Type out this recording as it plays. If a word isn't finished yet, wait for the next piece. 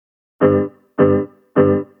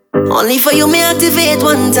Only for you me activate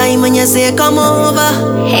one time when you say come over.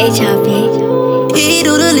 Hey, Choppy. He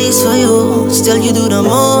do the least for you, still you do the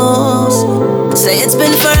most. Say it's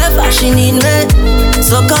been forever, she need me,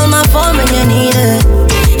 so call my phone when you need it.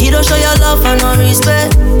 He don't show your love and no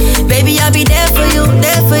respect. Baby, I'll be there for you,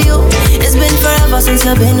 there for you. It's been forever since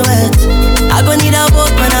you've been wet. I gon' need a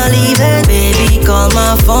boat when I leave it. Baby, call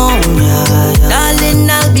my phone, yeah. Darling,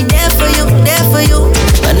 I'll be there for you, there for you.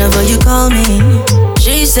 Whenever you call me.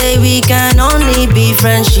 She say we can only be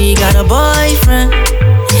friends, she got a boyfriend.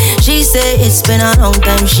 She say it's been a long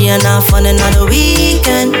time, she and I fun another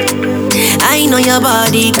weekend. I know your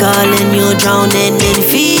body calling you, drowning in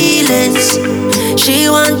feelings. She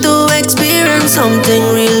want to experience something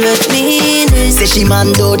real with me. Say she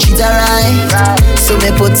man don't treat her right, so me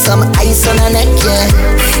put some ice on her neck,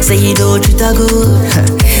 yeah. Say you don't treat her good,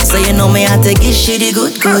 so you know me have to give she the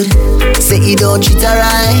good. Say you don't treat her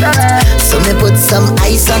right, so me put some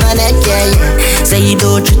ice on her neck, yeah. Say you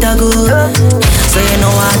don't treat her good, so you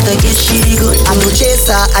know I have to give she the good. I'm no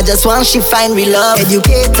chaser, I just want she find real love.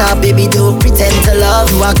 Educate her, baby, don't pretend to love.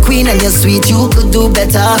 You are queen and you're sweet, you could do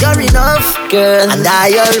better. You're enough, girl, and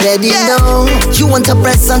I already know. You want to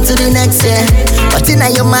press on to the next, yeah. But in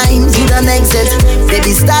your mind, you don't exit.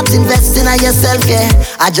 Baby, start investing in yourself, yeah.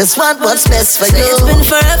 I just want what's best for you. It's been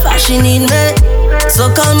forever, she need me,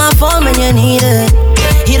 so call my phone when you need it.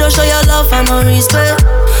 He don't show your love and no respect.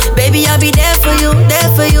 Baby, I'll be there for you,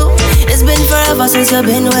 there for you. It's been forever since you've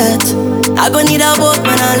been wet. I gon' need a boat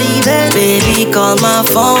when I leave it. Baby, call my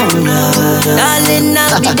phone, yeah. Darling,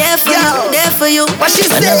 I'll be there for you, there for you. What she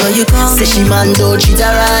whenever say? You call say me. she man don't treat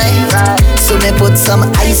her right, so me put some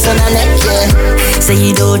ice on her neck, yeah. Say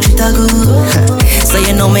you don't treat her good, so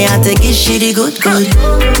you know me have to give she the good.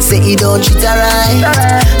 Say you don't treat her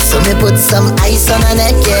right, so me put some ice on her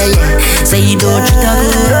neck, yeah. Say you don't treat her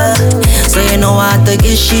good, so you know I have to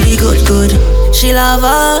give she the good. She love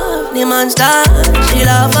her, the monster. She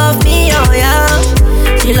love of me, oh yeah.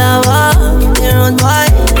 She love her, the road boy.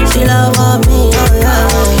 She love of me, oh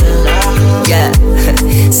yeah.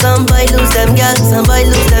 Yeah. Some boy lose them girls, some boy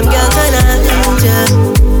lose them girls tonight, yeah.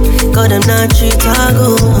 Cause them not treat her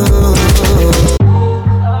good.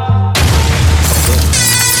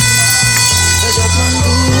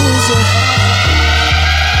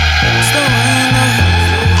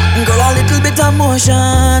 Girl, a little bit of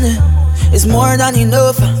motion is more than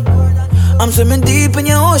enough. I'm swimming deep in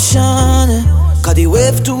your ocean, cause the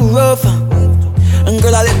wave too rough. And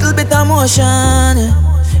girl, a little bit of motion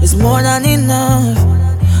is more than enough.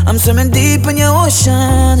 I'm swimming deep in your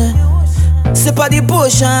ocean. Sip of the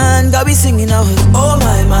potion, got me singing out. Oh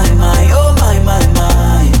my, my, my, oh my, my,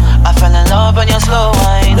 my. I fell in love when you slow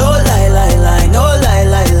wine. No lie, lie, lie, no lie,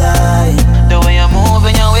 lie, lie. The way you move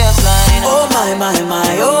in your waistline. Oh my, my,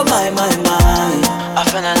 my, oh my, my, my. I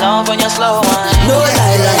fell in love when you slow wine. No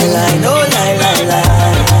lie, lie, lie, no lie, lie,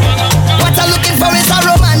 lie. What I'm looking for is a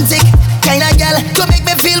romantic kind of girl to make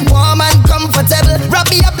me feel warm and comfortable.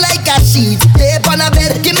 Wrap me up like a sheet, tape on a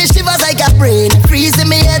bed. Give me shivers like a brain freeze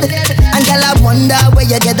in me head. And girl, I wonder where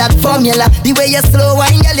you get that formula. The way you slow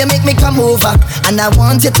wine, girl, you make me come over. And I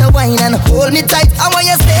want you to wine and hold me tight. I want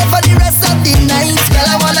you stay for the rest of the night. Girl,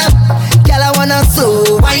 I wanna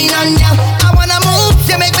slow wine on ya. I wanna move,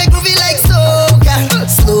 you make me groovy like soca.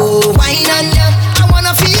 Slow wine on ya. I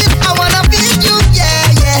wanna feel you,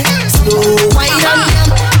 yeah, yeah. Slow wine on ya.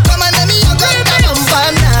 Come on, let me you got that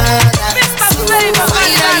banana. Slow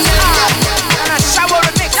wine on ya.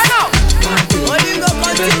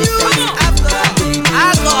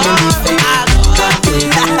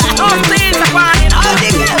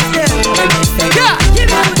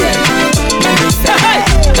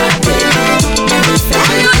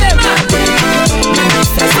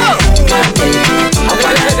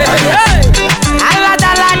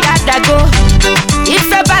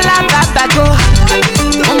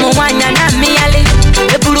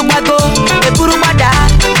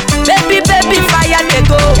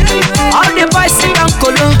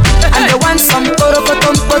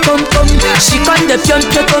 She con the pium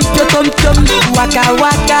pium pium pium waka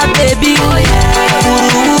waka baby, uru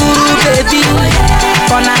uru baby,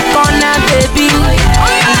 corner corner baby.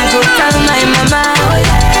 And I go tell my mama,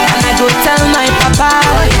 and I go tell my papa,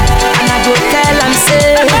 and I go tell am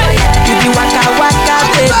say, you be waka waka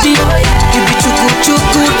baby, you be chuku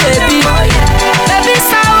chuku baby, baby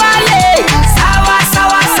sawale, sawa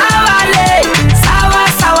sawa sawale, sawa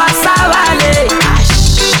sawa sawale.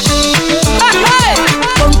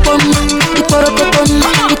 Pom pom, iporokotom,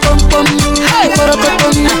 ipom pom,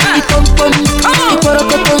 iporokotom, ipom pom.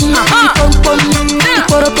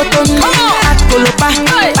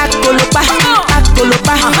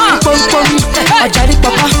 Ajari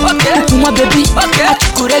papa, Uma baby,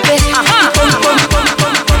 Achukurege,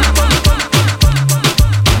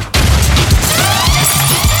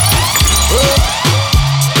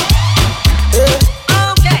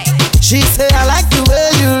 She say I like the way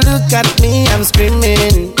you look at me, I'm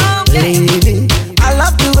screaming. Baby, I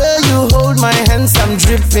love the way you hold my hands, I'm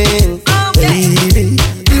dripping. Baby,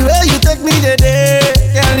 the way you take me today,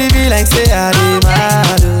 can't leave me like say I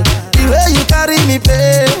demand. The way you carry me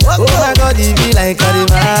play, oh my God, it be like I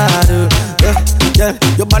demand. Yeah,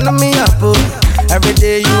 you burn me up, oh. Every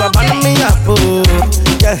day you are burning me up, oh.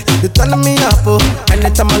 Yeah, you turn me up, oh.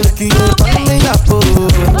 Anytime I look at you, you turn me up, oh.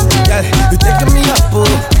 Yeah, you taking me up, oh.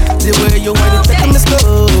 The way you want to take me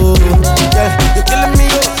slow. Yeah, you killing me,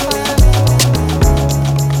 oh.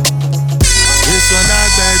 This one I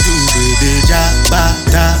better do with the jabba.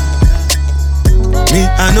 Me,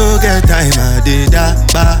 I no get time, I did da.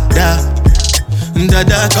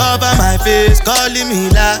 Dada cover my face, calling me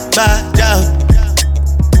la ba da.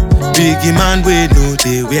 Biggie man, we know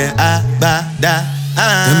they wear a ba da.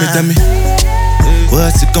 Tell me,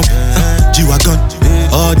 what's it come? G-Wagon,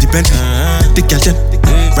 all the Bentley, the cash them,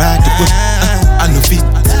 ride the whip. I no fit,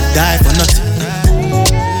 die for nothing.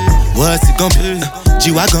 What's it come?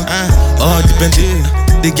 G-Wagon, all the Bentley,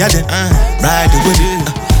 the cash them, ride the whip.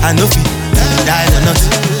 I no fit, die for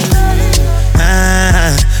nothing.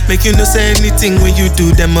 Make you no say anything when you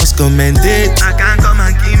do, them must commend it. I can't come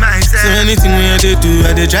and keep myself. So anything when you do,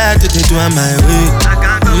 I try to do on my way. I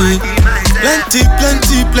can't come and keep myself.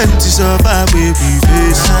 Plenty so far we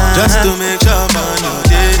face. Just to make sure money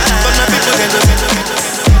day. But my people get the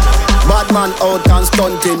Bad man out and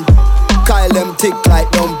stunting. Kyle them thick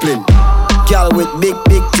like dumpling. Girl with big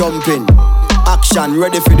jumping. Action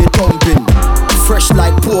ready for the thumping. Fresh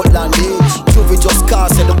like Portland, Juvie just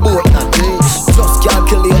cast at the boat now, Just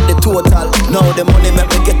calculate the total. Now the money make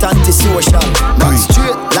me get antisocial. Not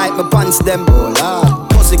straight like my pants them. Oh Lord,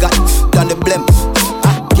 pussy got done the blem.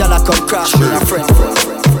 Girl I come crash with a friend.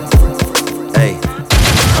 Hey,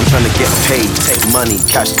 I'm trying to get paid, take money,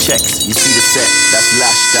 cash checks. You see the set, that's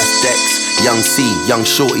Lash, that's Dex. Young C, Young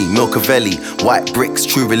Shorty, Milcavelli, White Bricks,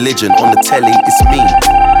 True Religion. On the telly, it's me.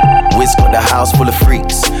 Wiz got the house full of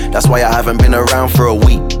freaks. That's why I haven't been around for a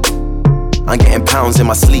week. I'm getting pounds in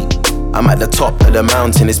my sleep. I'm at the top of the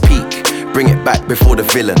mountain, it's peak. Bring it back before the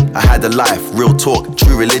villain. I had a life, real talk,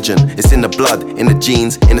 true religion. It's in the blood, in the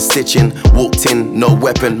jeans, in the stitching. Walked in, no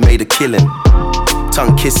weapon, made a killing.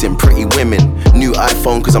 Tongue kissing, pretty women. New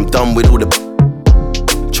iPhone cause I'm done with all the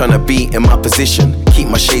tryna be in my position. Keep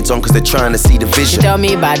my shades on cause they're trying to see the vision. She tell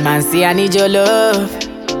me, bad man, see I need your love.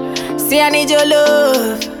 See I need your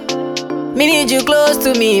love. Me need you close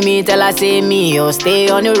to me. Me tell her say me, oh stay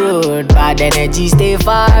on the road. Bad energy stay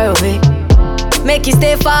far away. Make you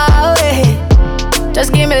stay far away.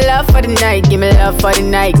 Just give me love for the night. Give me love for the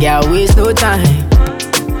night. Girl, waste no time.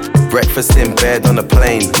 Breakfast in bed on a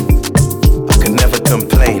plane. I could never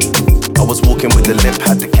complain. I was walking with the limp,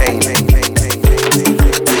 had the cane.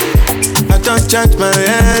 I don't charge my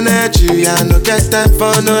energy. I no get time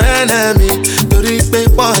for no enemy. Tori pe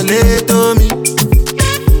wale to me.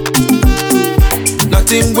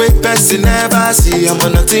 Nothing with person never see. I'm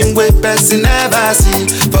on nothing with person never see.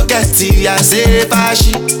 Forget it, I say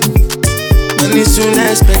fashi. Money soon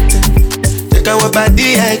expected. Take our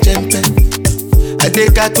body, I jump. I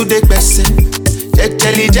take her to the person.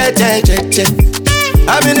 Jelly.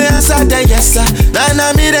 I'm in the answer, then yes sir. Then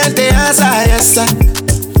I'm in the answer, yes sir.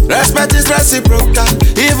 Respect is reciprocal,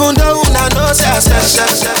 even though I know say.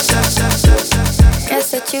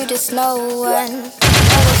 Guess that you just know one.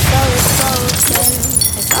 Always spoken.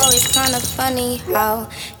 It's always kind of funny how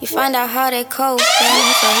you find out how they coping.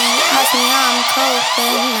 So he asked me how I'm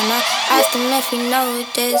coping, and I asked him if he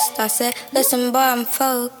noticed. I said, listen boy, I'm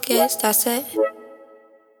focused. I said,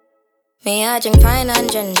 me I drink pine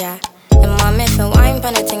and ginger. And mom if you wine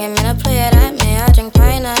pan a thing, I'm gonna play it at me. I drink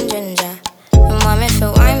pine and ginger. And mom if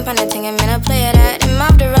you wine pan a thing, I'm gonna play it at him.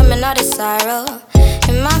 Off the rum and all the sorrow.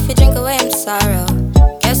 Him off you drink away him sorrow.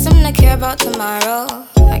 Guess I'm not care about tomorrow.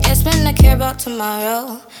 I guess men not care about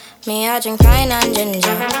tomorrow. Me I drink pine and ginger.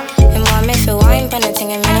 And mom if you wine pan a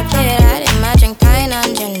thing, I'm gonna play it at him. I drink pine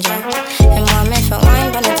and ginger. And mom if you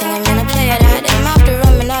wine pan a thing, I'm gonna play it at him. Off the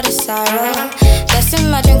rum and all the sorrow. Guess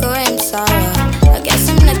him I drink away him sorrow. I guess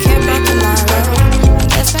I'm not care about tomorrow. I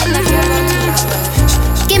guess I'm not care about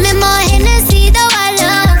tomorrow. Give me more Hennessy, though I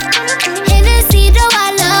love. Hennessy, though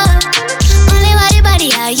I love. Only body,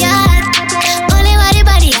 yeah. Only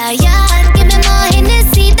body, yeah. Give me more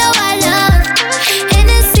Hennessy, though I love.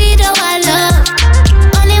 Hennessy, though I love.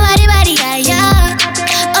 Only body, yeah.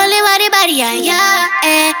 Only body,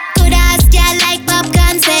 yeah. Good ass, yeah, like popcorn.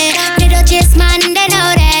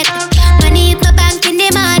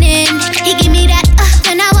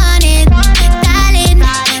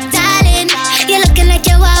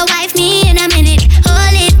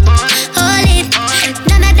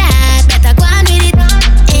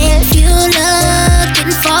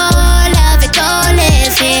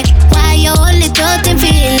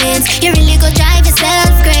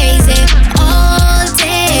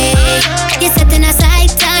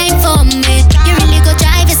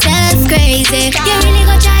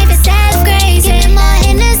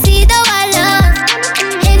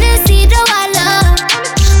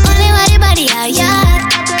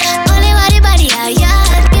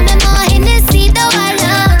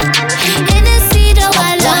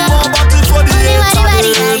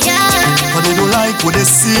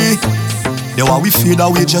 They want we fade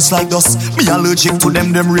away just like dust. Me allergic to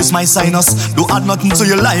them raise my sinus. Don't add nothing to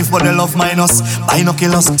your life, but they love minus.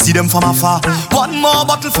 Binoculars, see them from afar. One more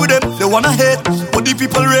bottle for them, they wanna hate. What the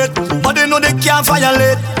people rate, but they know they can't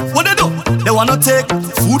violate. What they do? They wanna take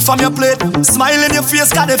food from your plate. Smile in your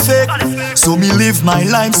face, cause they fake. So me live my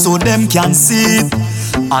life so them can see it.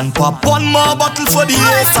 And pop one more bottle for the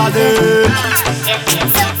yesterday.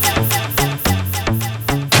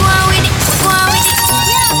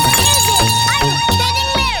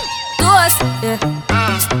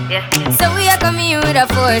 Yeah. So we are coming here with a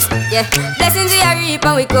force, yeah. Blessings we are reap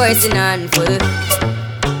and we coursing on full.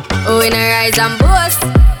 Oh, we not rise and boast.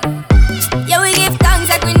 Yeah, we give thanks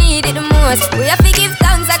like we need it the most. We have to give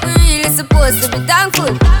thanks like we really supposed to be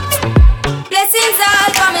thankful. Blessings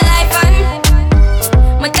all for my life and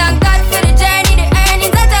my thank God for the journey, the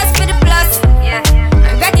earnings are just for the plus. Yeah,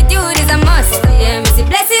 and gratitude is a must. Yeah, me see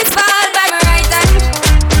blessings fall by my right hand.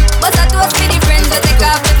 But I toast for the friends that take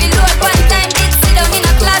off every load one time. In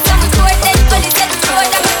a class and we scored then police said we scored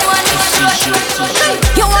and we won.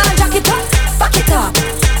 You wanna jack it up, back it up,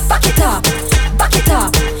 back it up, back it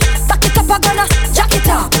up, back it up. I'm gonna jack it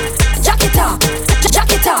up, jack it up,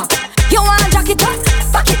 jack it up. You wanna jack it up,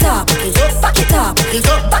 back it up, back it up, back it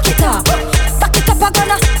up, back it up. I'm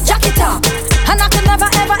gonna jack it up, and I can never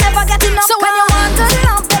ever ever get enough. So when you want to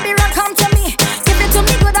love, baby, run come to me. Give it to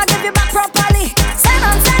me good, I give you back properly. Send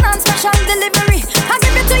on special delivery. I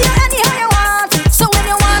give it to you anyhow you want. So when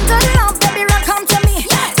you want to love, baby, run come to me.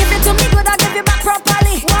 Give it to me good, I give you back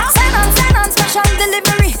properly. Send on special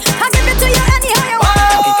delivery. I give it to you anyhow you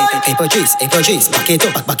want. Hey, Patrice, back it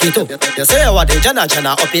up. You say what the Jana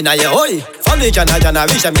up in your hoy. From the Jana,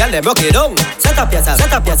 reach them, girl, them rock it down. Set up yourself.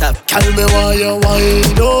 Tell me why you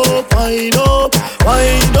wind up. Back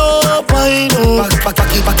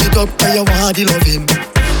it up, where you want the loving.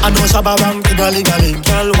 I know Shabba Rank, ling-a-ling.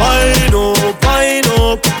 Girl, wind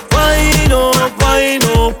up.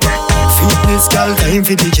 Fitness, girl, time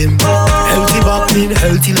for the gym. Healthy back mean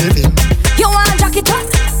healthy living. You wanna jack it up,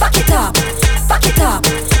 back it up, back it up,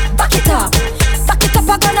 back it up, back it up.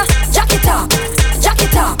 I'm gonna jack it up, jack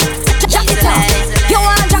it up, jack it up. You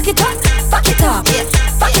wanna jack it up, back it up,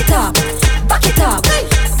 back it up, back it up,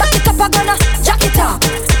 back it up. I'm gonna jack it up,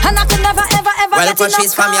 and I can never ever ever well, get enough.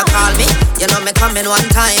 Patrice, from you call me, you know me coming one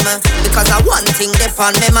time. Because I one thing dip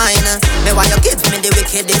on me mind. Me why you give me the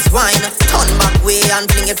wickedest wine. Turn back way and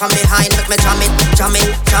fling it from behind. Make me jam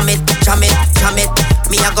it.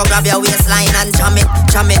 Me I go grab your waistline and jam it.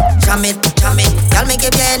 Girl, me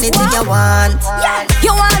give you anything you want.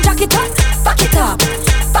 You wanna jack it up, back it up,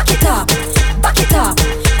 back it up, back it up,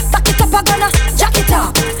 back it up. I'm gonna jack it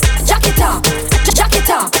up, jack it up, jack it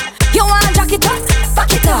up. You wanna jack it up,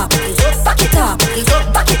 back it up, back it up,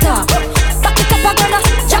 back it up, back it up. I'm gonna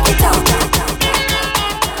jack it up.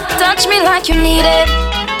 Touch me like you need it.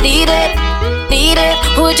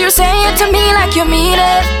 Would you say it to me like you mean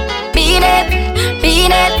it? Beat it.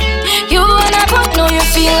 You and I both know you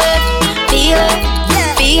feel it.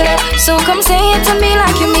 So come say it to me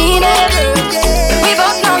like you mean it. We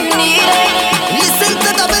both know you need it. Listen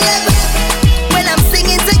to Double M when I'm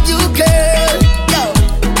singing to you, girl. Yo,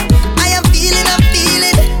 I am feeling,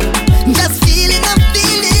 just feeling, I'm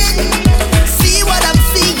feeling. See what I'm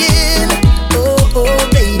seeing. Oh,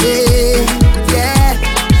 baby, yeah.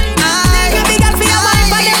 Baby, got me a wine,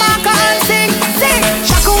 but them all can't sing.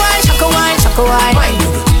 Shaka wine.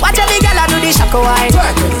 Watch a big girl do the shaka wine.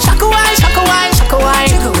 Shaka wine.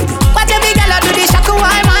 Watch a big girl do the shaka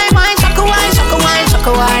wine.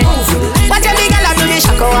 Shaka wine. Watch a big girl do the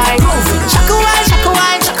shaka wine. Shaka wine.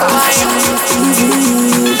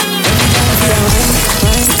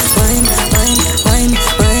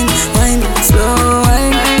 Wine, slow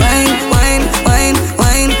wine,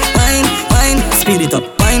 speed it up.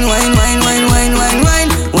 Wine,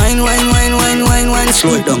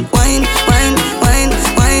 slow it down. Wine.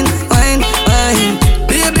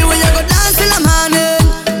 Baby, when you go dance till the morning,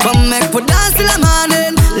 come make put dance till the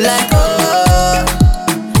morning. Like oh,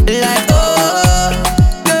 girl,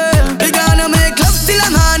 we gonna make love till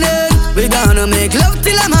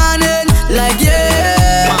the morning. Like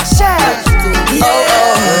yeah. I'm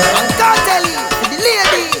gonna tell you, the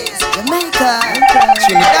ladies, Jamaica,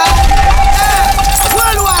 Trinidad,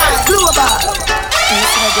 worldwide, global.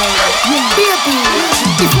 Baby,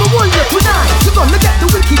 if me hold you tonight, you gonna get the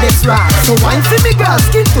wickedest right. So wine for me, girl,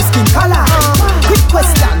 skin to skin color. Quick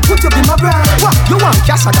question, could you be my bride? What? You want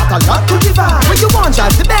cash? I got a lot to give her. When you want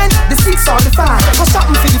drive the Benz, the 6 or the 5. Go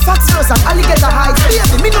shopping for the Foxtrot and alligator hides.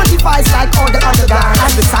 Baby, me no device like all the other guys.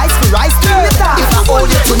 Advertise for rice, girl. If I hold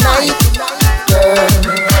you tonight, girl,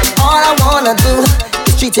 all I wanna do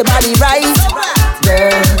is treat your body right,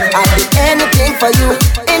 girl. I'll do anything for you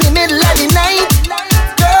in the middle of the night.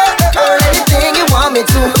 Girl, anything you want me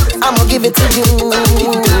to, I'ma give it to you.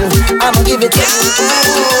 I'ma give it to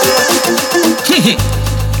you.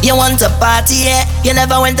 You want to party, yeah? You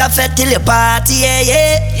never went to fete till you party, yeah,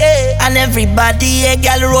 yeah, yeah. And everybody, yeah,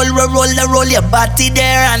 girl, roll your body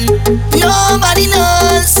there. And nobody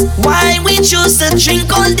knows why we choose to drink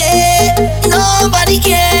all day. Nobody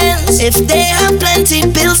cares if they have plenty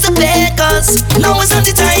bills to pay. Cause now is not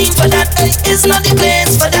the time for that. It's not the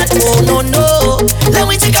place for that. Oh, no, no. Let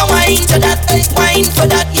me take a wine to that. Wine for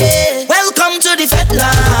that, yeah. Welcome to the fete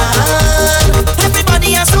land.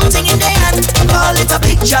 Everybody has something in their hand. Call it a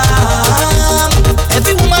big jam.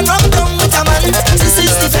 Every woman run down with a man. This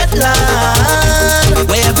is the fete land,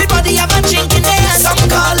 where everybody have a drink in their hand. Some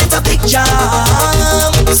call it a big jam.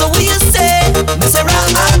 So what you say? Me say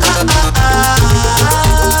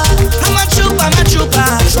I'm a trooper.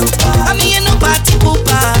 I'm me no party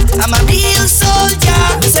pooper. I'm a real soldier.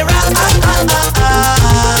 Me say say man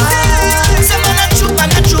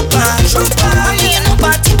a trooper. I'm me no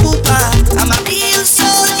party pooper. I'm a real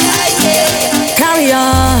soldier, yeah.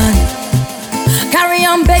 Carry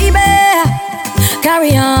on, baby.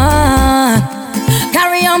 Carry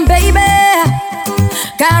on, baby.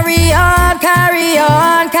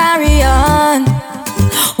 Carry on.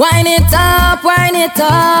 Wind it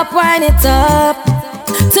up.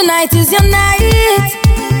 Tonight is your night.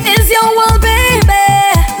 Is your world, baby.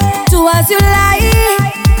 Do as you like.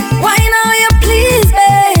 Wine how you please,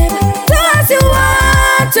 babe. Do as you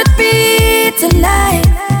want to be tonight.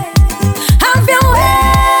 Have your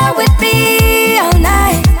way with me all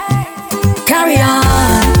night. Carry on,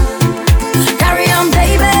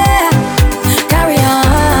 baby.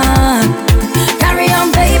 Carry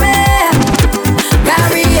on, baby.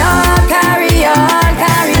 Carry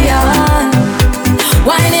on.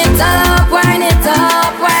 Wind it up.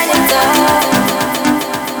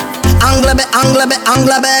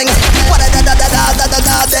 Angla bang. What a da bang.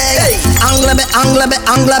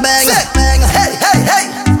 Angla bang. Hey.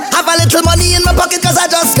 Have a little money in my pocket cause I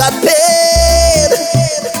just got paid.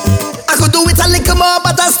 I could do it a little more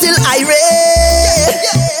but I'm still irate.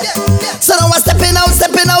 So now I'm stepping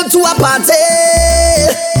out to a party.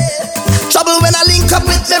 Trouble when I link up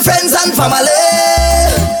with my friends and family.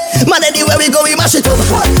 Man, anywhere we go, we mash it up.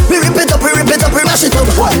 We rip it up, we mash it up.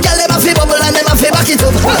 Girl, them a fi bubble and them a fi back it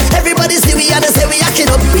up. Everybody see we and they say we hack it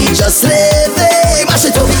up. We just live it, mash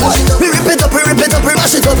it up. We rip it up, we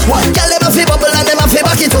mash it up. Girl, them a fi bubble and them a fi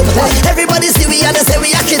back it up. Everybody see we and they say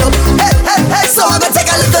we hack it up. Hey, so I go take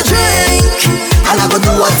a little drink and I go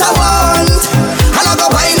do what I want. And I go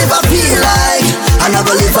wine if I feel like. And I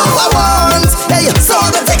go live how I want. Hey, so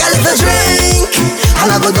I go take a little drink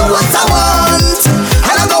and I go do what I want.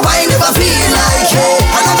 And I go wine if I feel like, hey.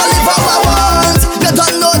 And I go live how I want. You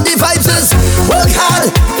don't know the vibes is work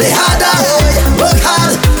hard, play harder. Work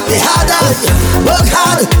hard, play harder. Work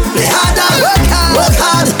hard, play harder. Work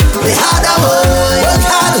hard, play harder. Work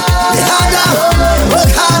hard, play harder.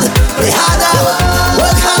 Work hard, play harder.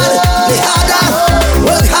 Work hard, play harder.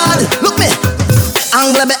 Work hard. Look me.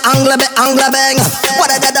 Angla bang.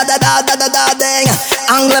 What a da dang.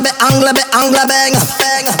 Angla bang. Angla bang.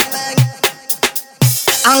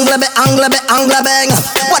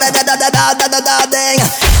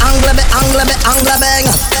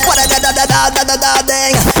 What a da dang. Angla bang. What a da dang. Angla bang. What a da dang.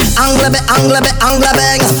 Angla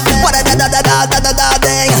bang. What a da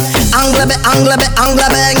dang. Angla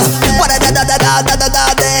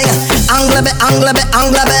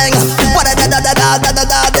bang. What a da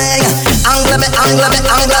dang.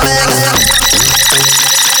 Angla bang.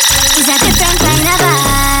 It's a different kind of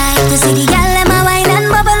vibe. To see the girl them a wine and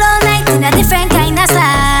bubble all night in a different kind of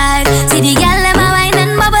style. See the girl them a wine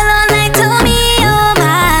and bubble all night to me, oh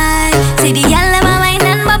my. See the girl them a wine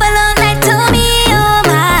and bubble all night to me, oh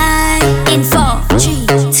my. In 4, 3,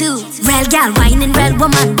 2, real girl whining, real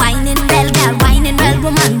woman whining, real girl whining, real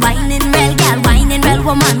woman whining, real girl whining, real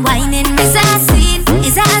woman whining. Is that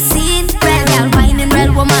a scene? Real girl whining,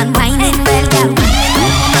 real woman whining, real girl whining,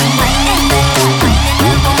 real woman whining, real girl whining,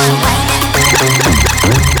 real woman whining.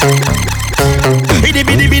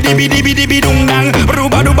 Bidi dung dang,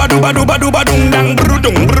 ruba duba dung dang,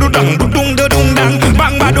 brudung dung dang,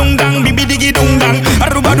 bang badung dang, bidi dung dang,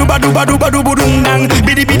 ruba duba dung dang,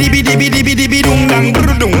 bidi dung dang,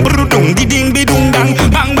 brudung diding bidung dang,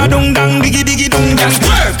 bang badung dang, digi dung dang.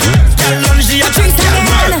 Girl, lunge the attack, girl.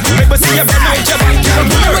 Make me see you bend out your back, girl.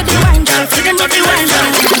 Girl, forget to be wine,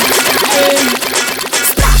 girl.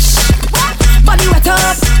 Splash, body wet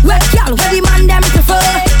up, wet girl, where the man them prefer.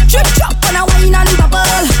 Drip drop on a wine and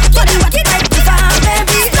bubble. Body wet it like the fire,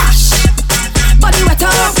 baby. Splash, body wet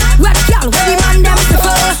up, wet girl, where the man them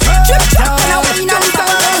prefer. Drip drop on a wine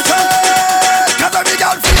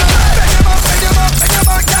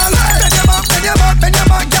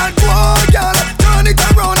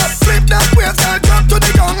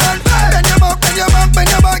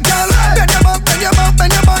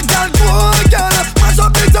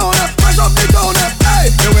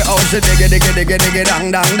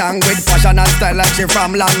dang dang with fashion and style like she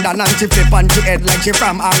from London, and she flip on she head like she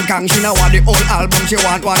from Hong Kong. She know want the whole album, she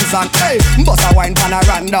want one song. Hey, bust a wine pan a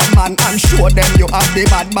random man and show them you have the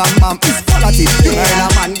bad man, man. It's quality. You heard a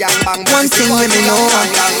man gang bang. One thing we know,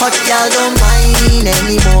 hot girl don't mind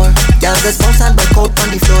anymore. Girl just bounce and back out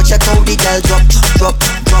on the floor. Check out the girl drop, drop,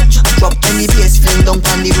 drop, drop. When the bass fling down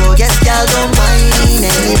on the road. Yes, girl don't mind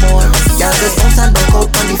anymore. Girl just bounce and back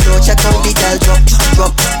out on the floor. Check out the girl drop,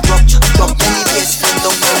 drop, drop, drop. When the bass fling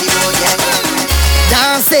down on the road. Yeah.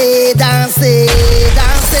 Dance, dance,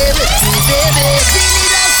 dance with me, baby. Fini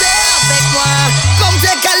danser avec moi. Come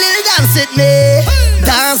take a little dance with me.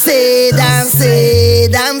 Dance, dance,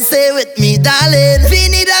 dance with me, darling.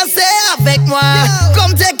 Fini danser avec moi.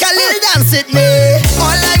 Come take a little dance with me.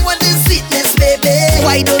 All I want is sweetness, baby.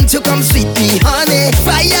 Why don't you come sweet me, honey?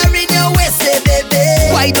 Fire in your waist, baby.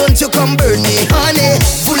 Why don't you come burn me, honey?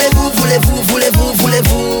 Voulez-vous, voulez-vous, voulez-vous,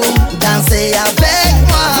 voulez-vous danser avec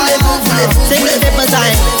moi? Voulez-vous, voulez-vous, voulez-vous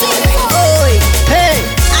time. Oh, hey,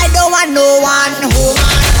 I don't want no one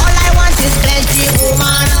woman. All I want is plenty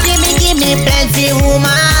woman. Give me plenty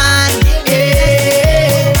woman.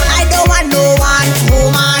 Hey, I don't want no one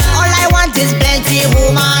woman. All I want is plenty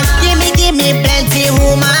woman. Give me plenty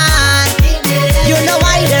woman. You know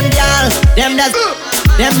why them girl, them man,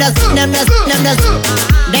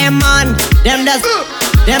 them does.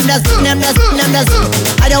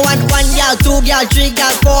 I don't want 1 girl, 2 girl, 3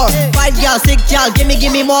 girl, 4, 5 girl, 6 girl. Give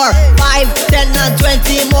me more. 5, 10 and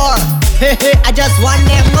 20 more. I just want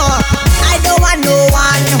them more. I don't want no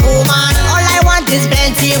one woman. All I want is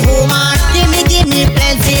plenty woman. Give me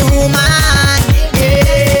plenty woman.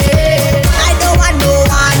 Yeah. I don't want no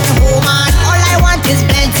one woman. All I want is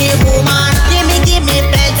plenty woman. Give me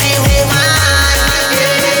plenty woman.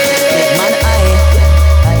 Yeah. Man, I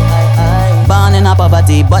born in a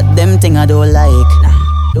poverty, but them thing I don't like.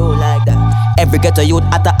 Don't like that. Every ghetto youth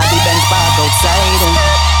at the Benz park outside.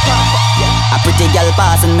 A pretty girl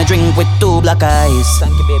passing me drink with 2 black eyes.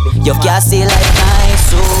 Thank you, baby. You can't see like nice,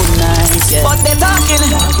 so nice, yeah. But they talking.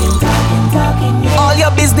 All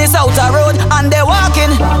your business out the road and they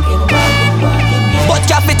walking. But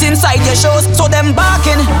can't fit inside your shows, so them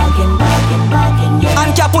barking.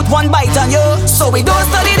 And can't put one bite on you, so we don't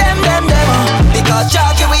study them. Because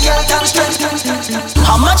Jackie we all can strength.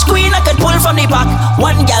 How much queen I could pull from the pack?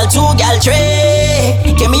 1 gal, 2 gal, 3.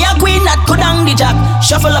 Give me a queen that could hang the jack.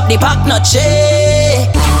 Shuffle up the pack, not shake.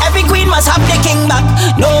 Every queen must have the king back.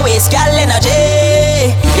 No waste gal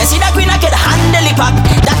energy. You see that queen I could handle the pack.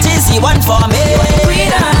 That is the one for me.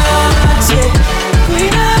 Queen heart, yeah.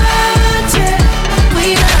 Queen heart, yeah.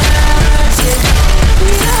 Queen heart, yeah.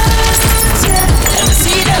 Queen heart, yeah. Let me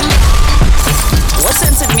see them. What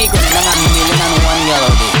sense it make when you have 1,000,001 girl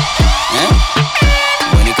out there? Eh?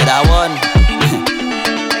 When you could have one.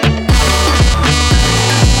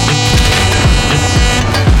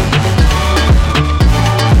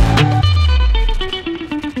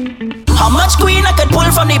 How much queen I could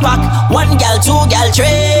pull from the pack? 1 gal, 2 gal, 3.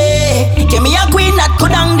 Give me a queen that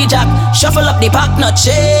could hang the jack. Shuffle up the pack, not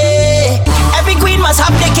shake. Every queen must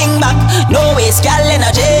have the king back. No waste gal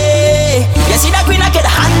energy. You see that queen I could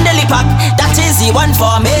handle the pack. That is the one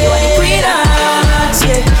for me. Queen heart,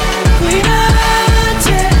 yeah. Queen heart,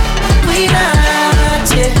 yeah. Queen heart,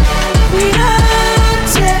 yeah. Queen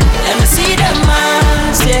heart, yeah. Let me see them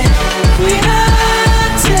hands, yeah. Queen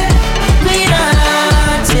heart, yeah. Queen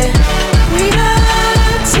heart, yeah. Queen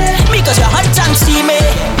heart, yeah. Because you're hot and steamy,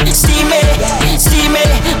 steamy, steamy.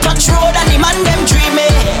 Touch road and the man them dreamy,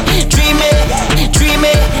 dreamy,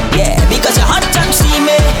 dreamy. Yeah, because you're hot and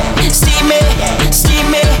steamy, steamy,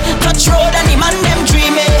 steamy. Touch road and the man them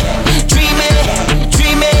dreamy, dreamy,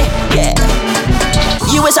 dreamy. Yeah.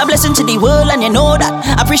 You is a blessing to the world and you know that.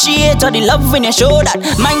 Appreciate all the love when you show that.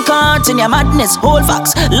 Mind can't in your madness, hold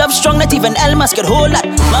facts. Love strong that even Elmas could hold that.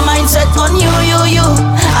 My mindset on you.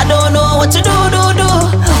 I don't know what to do.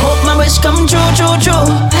 Hope my wish come true.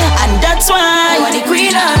 And that's why you are the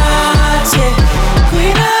queen heart, yeah.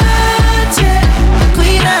 Queen heart, yeah.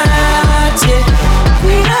 Queen heart, yeah.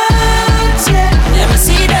 Queen heart, yeah. Let me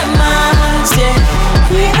see them hands, yeah.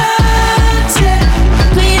 Queen heart, yeah.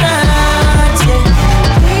 Queen heart, yeah.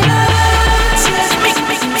 Queen heart,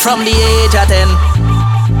 yeah. From the age of 10,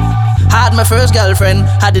 had my first girlfriend.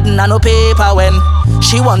 I didn't have no paper when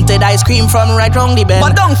she wanted ice cream from right round the bend.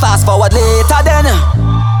 But don't fast forward later then.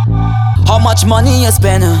 How much money you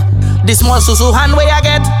spend? This small susu hand where I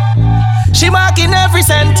get, she marking every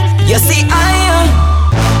cent. You see I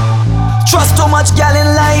trust too much gal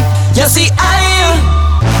in life. You see I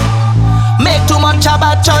make too much a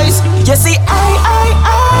bad choice. You see I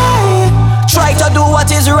try to do what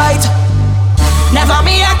is right. Never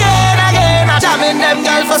me again. I Jamming them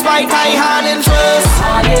girls for spite, I horning first.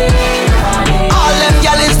 All them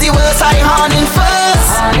girls is the worst, I horning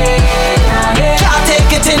first. Can't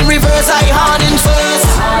take it in reverse, I horning first.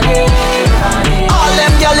 All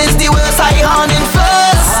them girls is the worst, I horning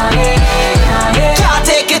first. Can't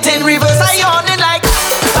take it in reverse, I horning like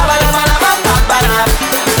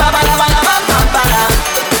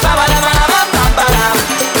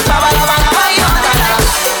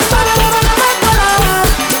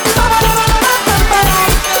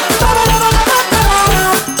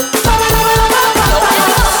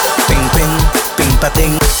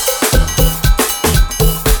Pating.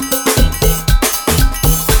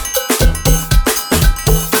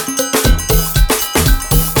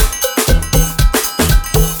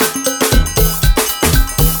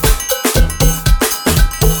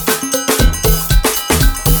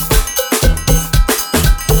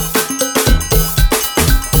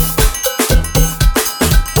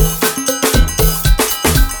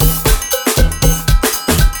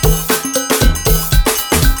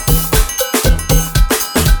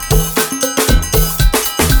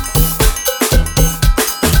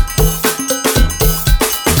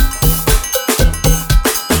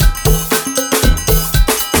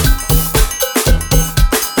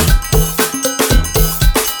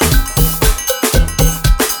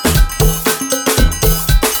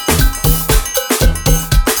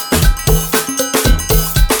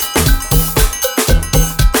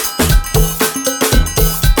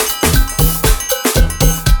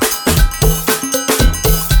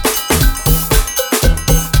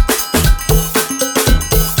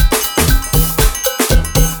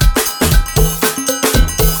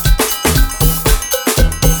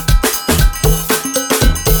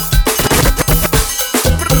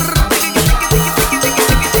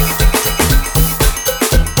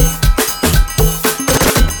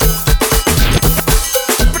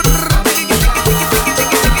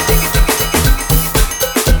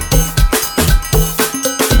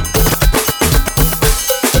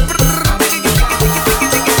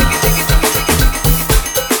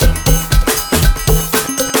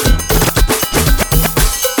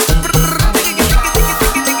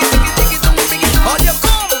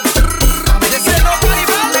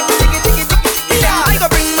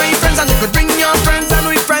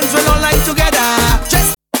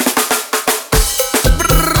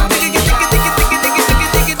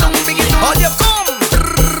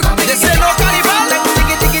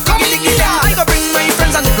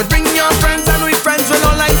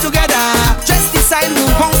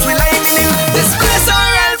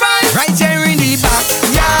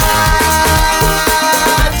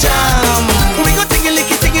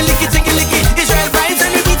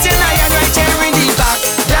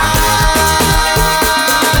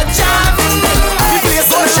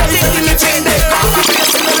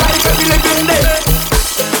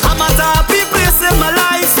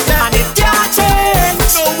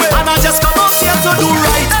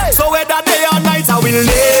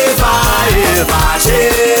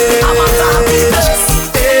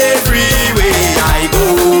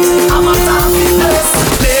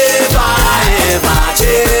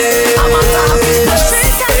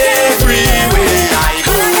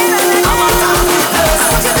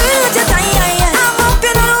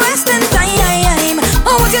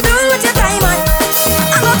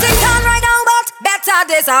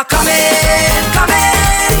 days are coming,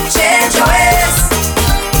 coming, change your ways.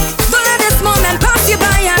 Don't let this moment pass you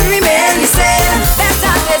by and remain the same.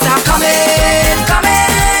 Better days are coming,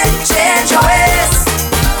 coming, change your ways.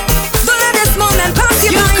 Don't let this moment pass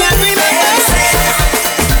you by and remain the same.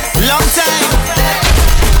 Long time,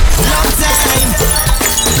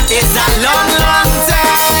 it's a long, long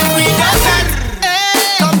time. We got that.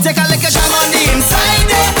 Come take a look at jam on the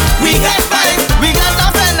inside. We got vibe, we got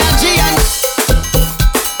enough energy and.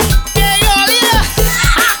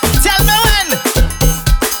 Tell me why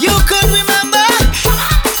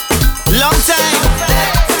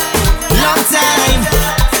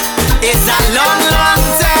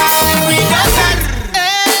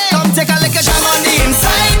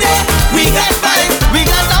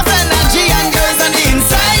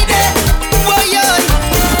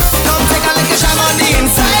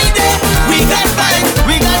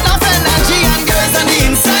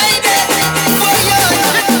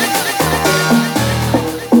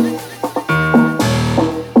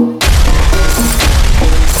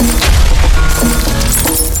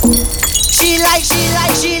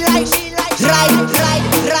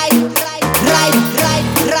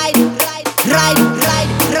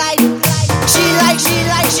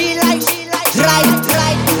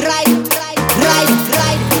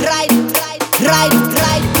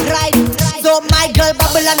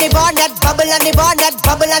bubble on the bonnet,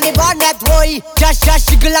 bubble on the bonnet, boy. Just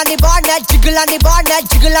jiggle on the bonnet, jiggle on the bonnet,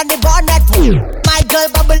 jiggle on the bonnet. My girl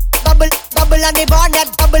bubble, bubble, bubble on the bonnet,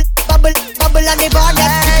 bubble, bubble, bubble on the bonnet.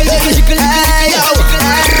 Jiggle, jiggle,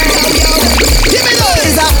 give me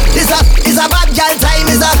those. It's a bad girl time.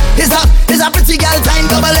 It's a pretty girl time.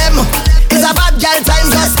 Double M. It's a bad girl time.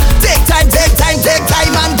 Just take time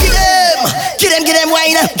and give them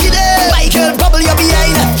wine. Give them. My girl bubble your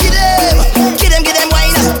behind. Give them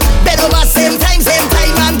wine. Bend over same time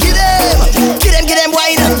and give them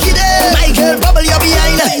wine. Give them. My girl bubble your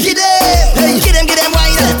behind. Give them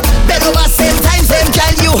wine. Bend over same time.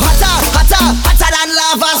 Girl you hotter than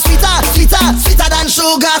lava, sweeter than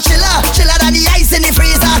sugar, chiller than the ice in the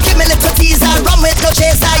freezer. Give me little teaser, rum with no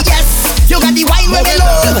chaser. Yes, you got the wine with me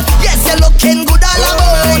love. Yes, you're looking good all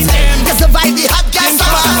about. You survive the hot gas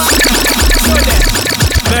summer.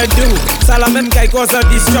 Medu, ça la même qui cause la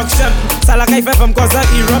destruction. Ça la qui fait femme cause la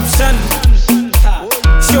eruption.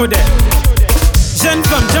 Show them. Jeune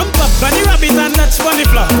femme, jump up, bunny rabbit and touch bunny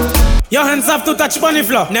floor. Your hands have to touch bunny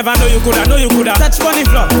floor. Never know you coulda touch bunny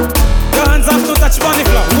floor. Your hands have to touch bunny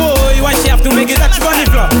floor. Whoa, why she have to make it touch bunny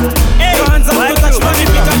floor? Hey, your hands have to touch bunny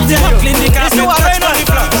floor. Clean the carpet, touch bunny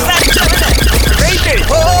floor.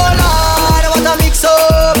 Oh Lord, what a mix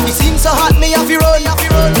up. It seems so hot, me have to run.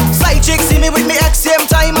 Side chick see me with me ex same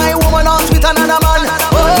time. My woman out with another man.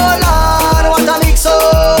 Oh Lord, what a mix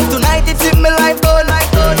up. Tonight it's in me life done.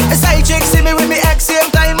 A side chick see me with me ex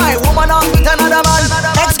same time. My woman out with another man.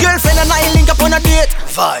 Ex-girlfriend and I link up on a date.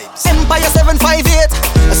 Vibes. Empire 758.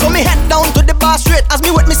 So me head down to the bar straight. As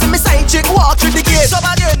me with me see me side chick walk through the gate.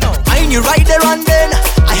 I knew right there and then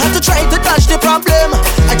I had to try to dodge the problem.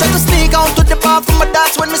 I tried to sneak out to the bar from my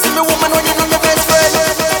dance when me see me woman when you know your best friend.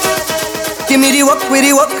 Give me the work with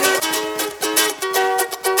the work.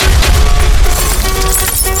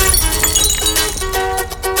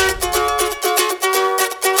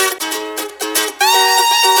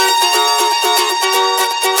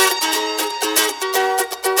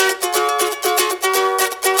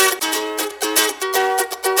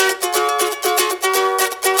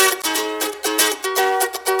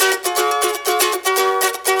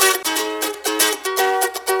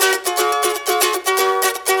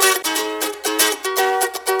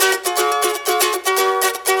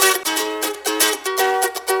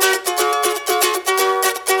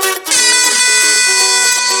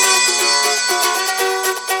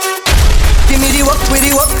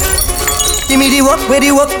 Where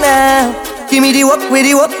the work now? Give me the work, where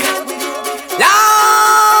the work? Lord,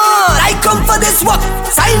 I come for this work.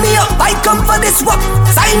 Sign me up, I come for this work.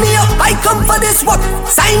 Sign me up, I come for this work.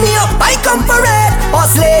 Sign me up, I come for it.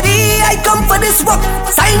 Boss lady, I come for this work.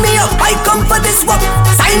 Sign me up, I come for this work.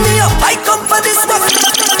 Sign me up, I come for this work.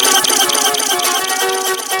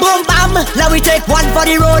 Boom bam, now we take one for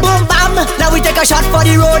the road. Boom bam, now we take a shot for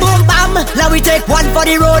the road. Boom bam, now we take one for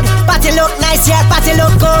the road. Party look nice, yeah, party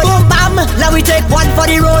look good. Boom bam, now we take one for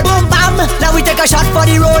the road. Boom bam, now we take a shot for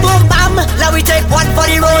the road. Boom bam, now we take one for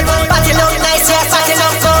the road. Party look nice, yeah, party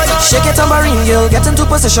look good. Shake it tambourine girl, get into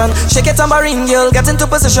position. Shake it tambourine girl, get into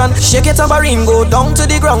position. Shake it tambourine, go down to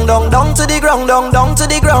the ground, down to the ground, down to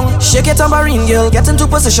the ground. Shake it tambourine girl, get into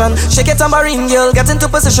position. Shake it tambourine girl, get into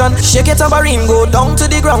position. Shake it tambourine, go down to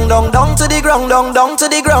the ground. Down to the ground, down to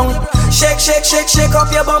the ground. Shake, shake, shake, shake up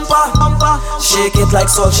your bumper. Shake it like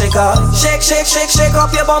salt shaker. Shake, shake, shake, shake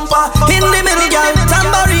up your bumper. In the middle, girl,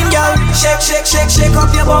 tambourine, girl. Shake, shake, shake, shake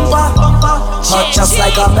up your bumper. Hot just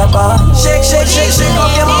like a pepper. Shake, shake, shake, shake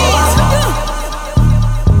up your bumper.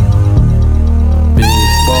 Big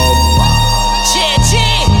bumper.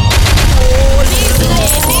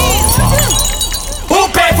 Who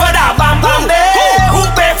pay for that bam bam day? Who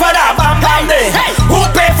pay for that bam bam day? Who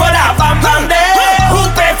pay for that bam bam day? Who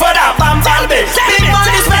pay for that bam bam day? Big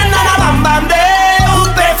money spend on a bam bam day. Who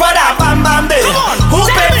pay for that bam bam day? Who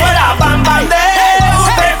pay for that bam bam day? Who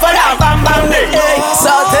pay for that bam bam day?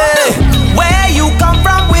 Saute, where you come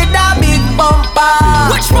from with that big bumper?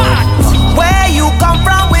 Which one? Where you come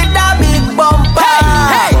from with that big bumper?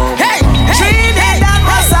 Hey, hey, hey, Trinidad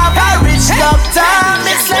must have a rich doctor,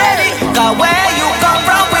 Miss Lady. Cause where you come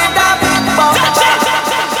from with that big bumper?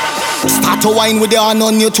 Start to wine with your hand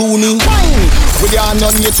on your tuning. Wine with your hand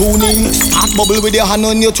on your tuning. Start bubble with your hand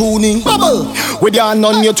on your tuning. Bubble with your hand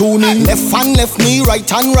on your tuning. Left hand, left knee, right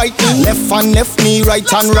hand, right knee. Left hand, left knee, right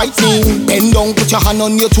hand, right knee. Bend down, put your hand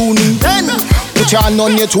on your tuning. Then put your hand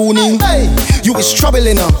on your tuning. Hey, you is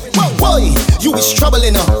troubling up. Boy, you is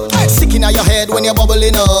troubling up. Sticking out your head when you're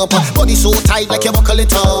bubbling up. Body so tight like you buckle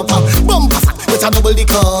it up. Bumper fat with a double the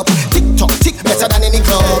cup. Tick tock, tick better than any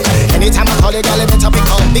club. Anytime I call it, girl, it better pick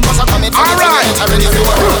up. Because I come in for the thing, it's already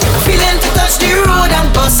over. Feeling to touch the road and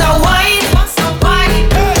bust a wine.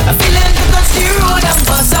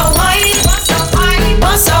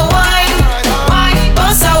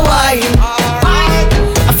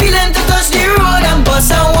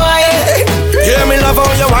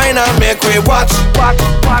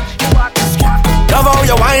 Love how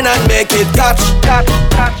you whine and make it catch.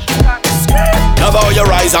 Love how you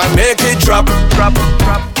rise and make it drop.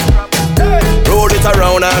 Roll it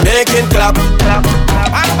around and make it clap.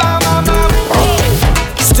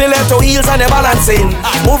 Stiletto heels and you're balancing.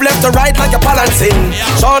 Move left to right like you're balancing.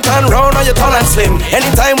 Short and round or you're tall and slim.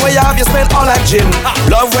 Anytime where you have, you spend all at gym.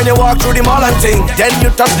 Love when you walk through the mall and thing. Then you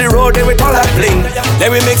touch the road, then we all that bling.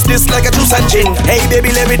 Then we mix this like a juice and gin. Hey baby,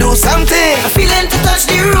 let me do something. I'm feeling to touch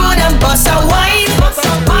the road and bust a wine.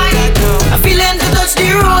 I'm feeling to touch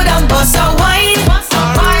the road